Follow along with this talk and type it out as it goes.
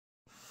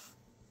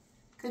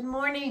Good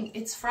morning.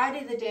 It's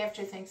Friday, the day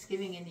after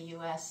Thanksgiving in the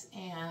U.S.,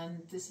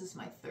 and this is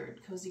my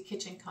third Cozy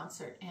Kitchen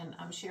concert, and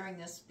I'm sharing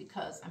this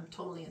because I'm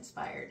totally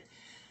inspired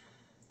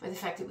by the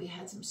fact that we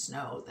had some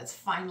snow that's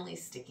finally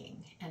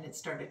sticking, and it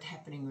started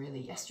happening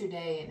really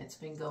yesterday, and it's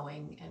been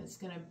going, and it's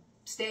going to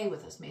stay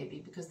with us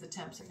maybe because the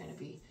temps are going to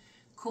be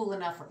cool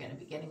enough. We're going to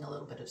be getting a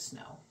little bit of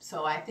snow.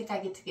 So I think I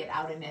get to get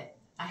out in it.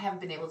 I haven't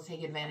been able to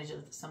take advantage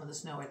of some of the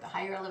snow at the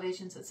higher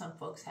elevations that some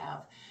folks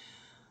have.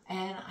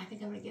 And I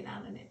think I'm going to get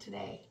out in it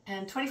today.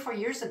 And 24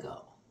 years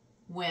ago,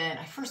 when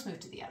I first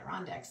moved to the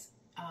Adirondacks,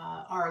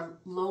 our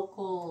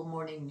local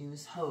morning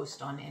news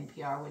host on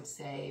NPR would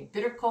say,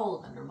 bitter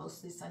cold under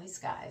mostly sunny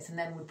skies, and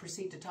then would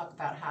proceed to talk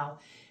about how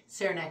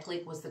Saranac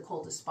Lake was the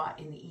coldest spot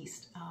in the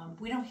east.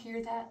 We don't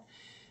hear that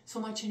so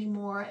much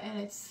anymore, and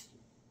it's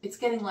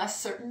getting less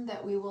certain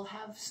that we will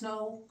have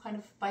snow kind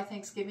of by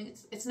Thanksgiving.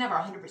 It's never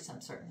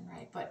 100% certain,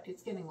 right? But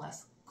it's getting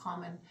less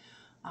common.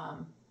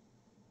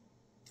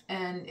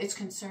 And it's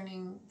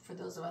concerning for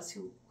those of us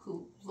who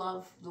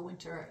love the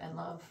winter and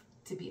love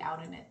to be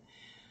out in it.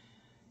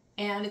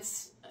 And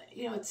it's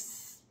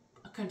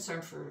a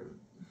concern for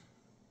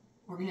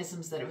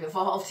organisms that have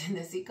evolved in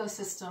this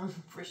ecosystem,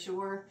 for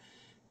sure.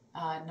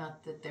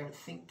 Not that they're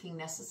thinking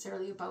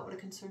necessarily about what a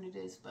concern it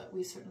is, but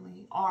we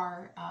certainly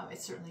are.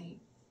 It's certainly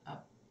a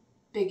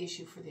big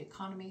issue for the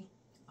economy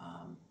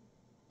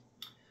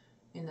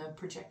in the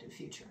projected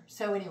future.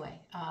 So anyway,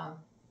 I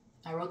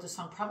wrote this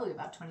song probably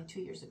about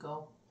 22 years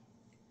ago.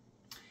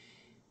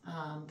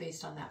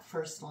 Based on that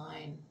first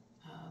line,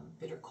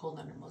 bitter cold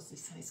under mostly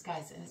sunny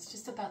skies, and it's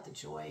just about the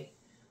joy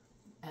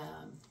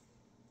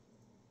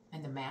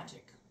and the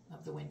magic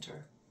of the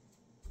winter.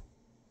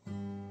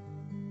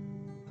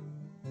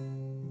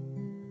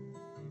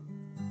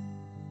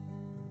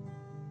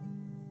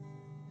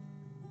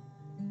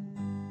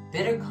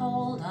 Bitter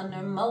cold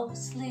under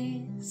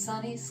mostly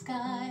sunny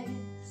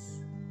skies.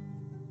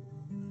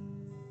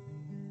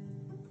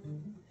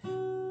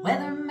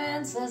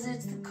 Weatherman says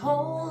it's the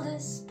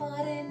coldest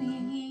spot in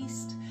the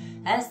east.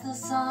 As the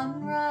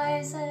sun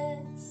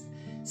rises,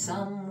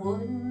 some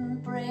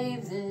wouldn't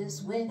brave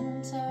this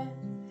winter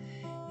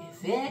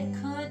if it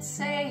could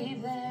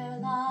save their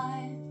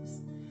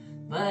lives.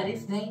 But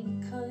if they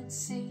could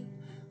see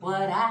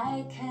what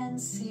I can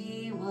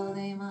see, well,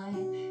 they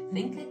might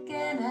think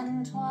again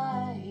and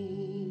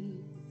twice.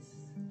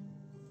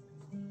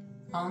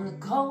 On the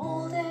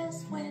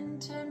coldest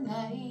winter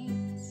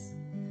nights,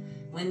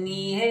 when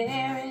the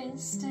air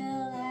is still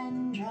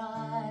and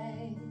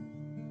dry,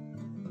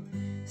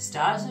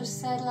 stars are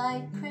set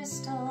like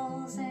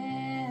crystals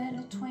in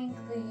a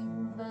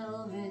twinkling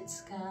velvet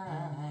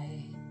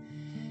sky.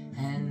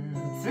 And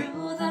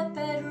through the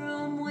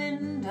bedroom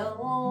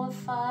window, a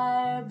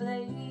fire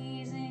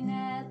blazing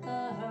at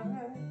the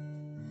hearth,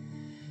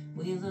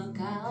 we look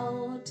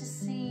out to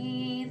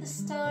see the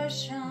stars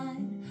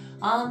shine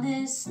on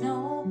this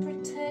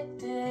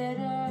snow-protected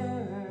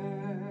earth.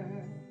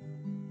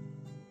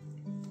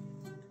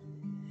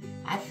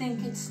 I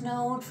think it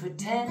snowed for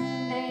 10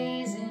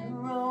 days in a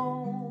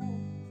row.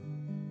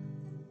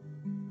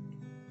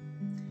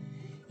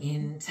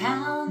 In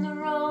town the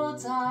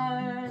roads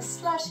are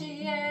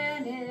slushy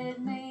and it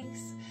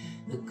makes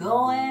the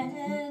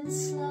going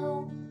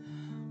slow.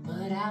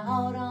 But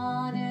out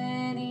on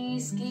any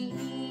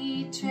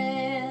ski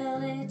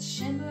trail it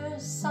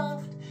shimmers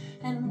soft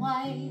and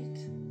white.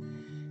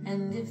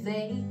 And if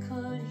they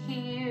could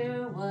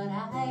hear what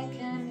I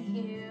can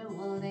hear,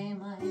 well, they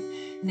might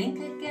think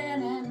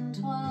again and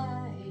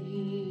twice.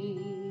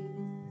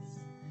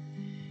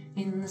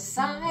 In the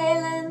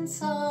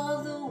silence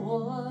of the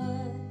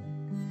wood,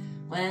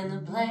 when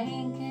the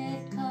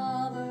blanket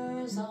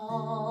covers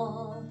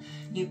all,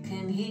 you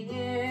can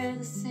hear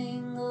the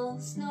single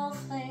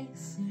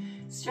snowflakes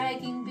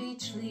striking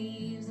beach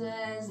leaves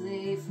as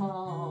they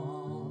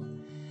fall.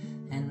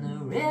 And the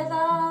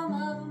rhythm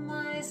of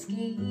my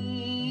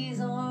skis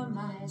or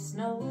my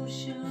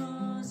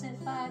snowshoes,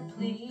 if I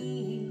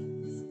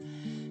please,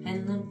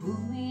 and the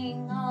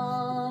booming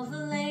of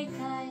the lake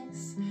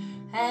ice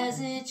as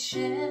it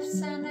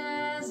shifts and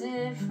as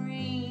it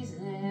freezes,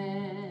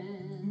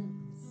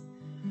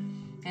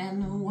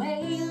 and the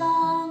way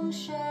long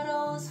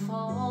shadows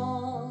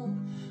fall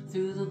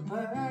through the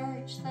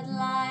birch that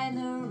line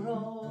the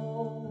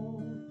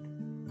road,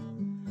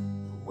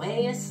 the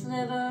way a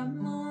sliver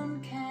moon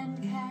can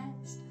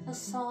cast a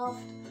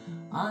soft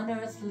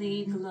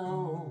unearthly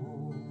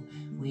glow.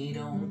 We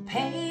don't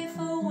pay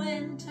for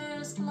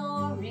winter's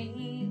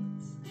glories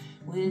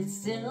with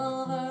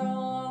silver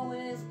or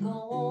with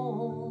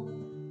gold.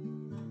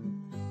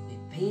 We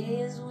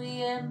pay as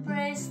we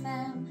embrace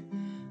them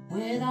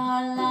with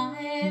our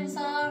lives,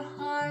 our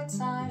hearts,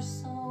 our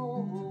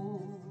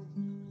souls.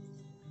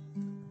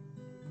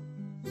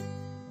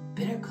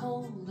 Bitter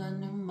cold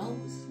under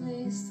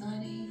mostly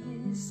sunny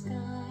skies.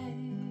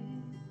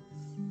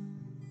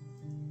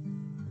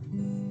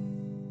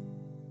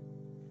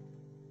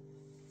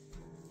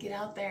 Get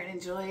out there and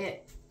enjoy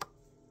it.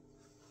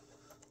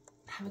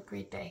 Have a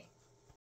great day.